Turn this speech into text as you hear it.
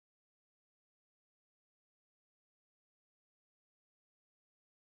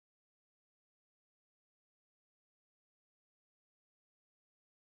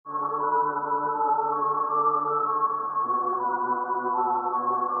I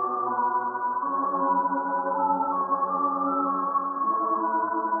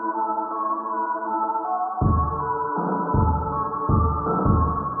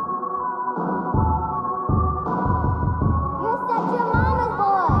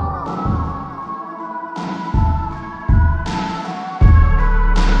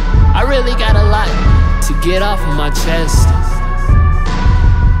really got a lot to get off of my chest.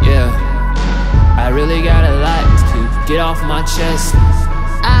 Yeah, I really got a lot to get off my chest.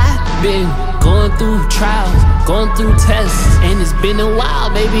 I've been going through trials, going through tests, and it's been a while,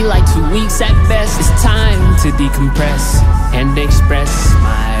 maybe like 2 weeks at best. It's time to decompress and express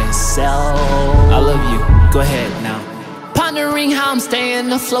myself. I love you, go ahead now. Pondering how I'm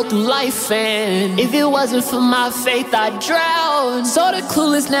staying afloat through life, and if it wasn't for my faith, I'd drown. Sort of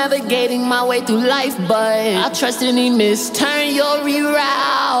clueless navigating my way through life, but I trust any misturn you'll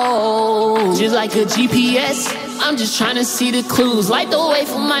reroute. Just like a GPS, I'm just trying to see the clues, light the way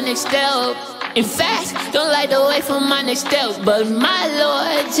for my next step. In fact, don't light the way for my next step, but my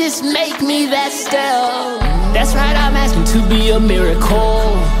Lord, just make me that step. That's right, I'm asking to be a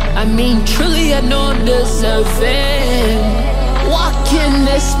miracle. I mean, truly, I know I'm deserving. Walk in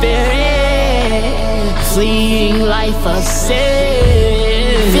the Spirit, fleeing life of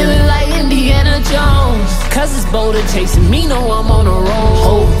sin. Feeling like Indiana Jones, cause it's bolder chasing me, know I'm on a roll.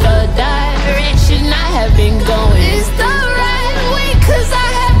 Hope the direction I have been going is the right way, cause I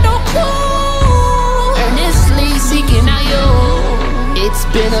have no clue. Earnestly seeking out you. It's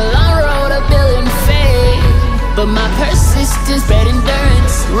been a long road of building faith, but my persistence bred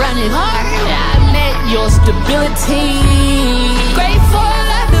endurance. Running hard, I met your stability. Grateful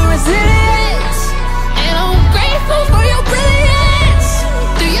I feel resilience, and I'm grateful for your brilliance.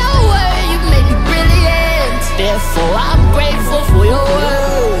 Through your word, you made me brilliant. Therefore, I'm grateful for your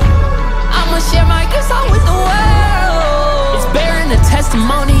word. I'ma share my gifts out with the world. It's bearing the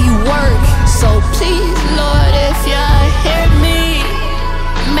testimony you work. So please, Lord, if you hear me,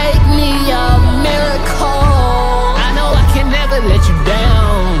 make me a miracle. Let you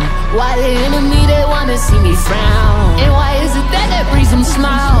down. Why the enemy, they wanna see me frown? And why is it that brings them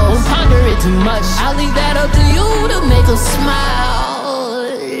smile? Don't ponder it too much, I'll leave that up to you to make them smile.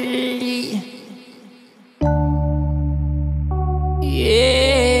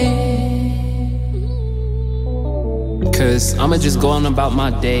 Yeah, cause I'ma just go on about my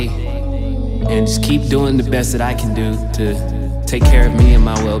day and just keep doing the best that I can do to take care of me and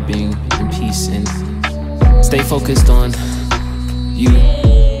my well-being and peace, and stay focused on you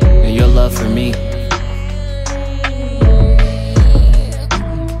and your love for me.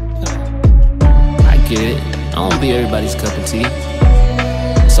 I get it, I won't be everybody's cup of tea,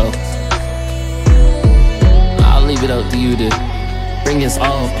 so I'll leave it up to you to bring us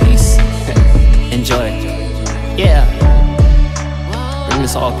all peace and joy. Yeah, bring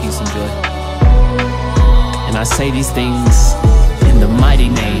us all peace and joy. And I say these things in the mighty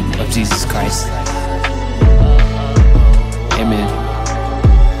name of Jesus Christ. Amen.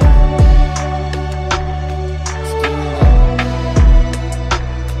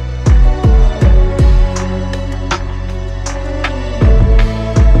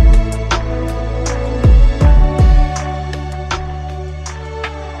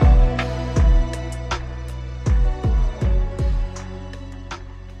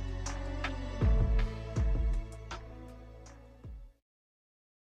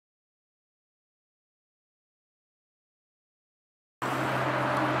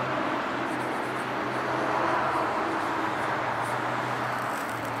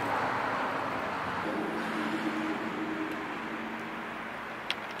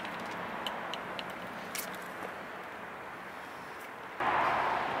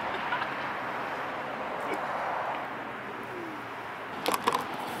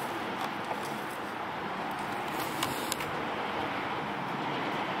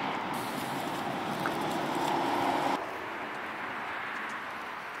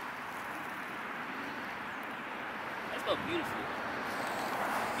 That's so beautiful.